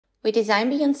We design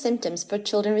beyond symptoms for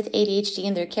children with ADHD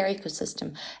and their care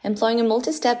ecosystem, employing a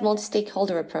multi-step,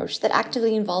 multi-stakeholder approach that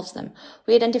actively involves them.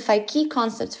 We identify key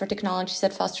concepts for technologies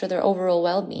that foster their overall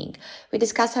well-being. We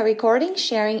discuss how recording,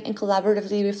 sharing, and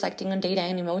collaboratively reflecting on data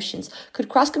and emotions could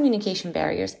cross communication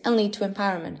barriers and lead to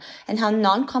empowerment, and how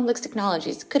non-complex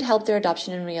technologies could help their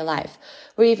adoption in real life.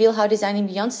 We reveal how designing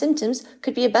beyond symptoms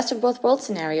could be a best of both worlds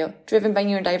scenario, driven by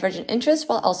neurodivergent interests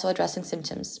while also addressing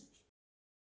symptoms.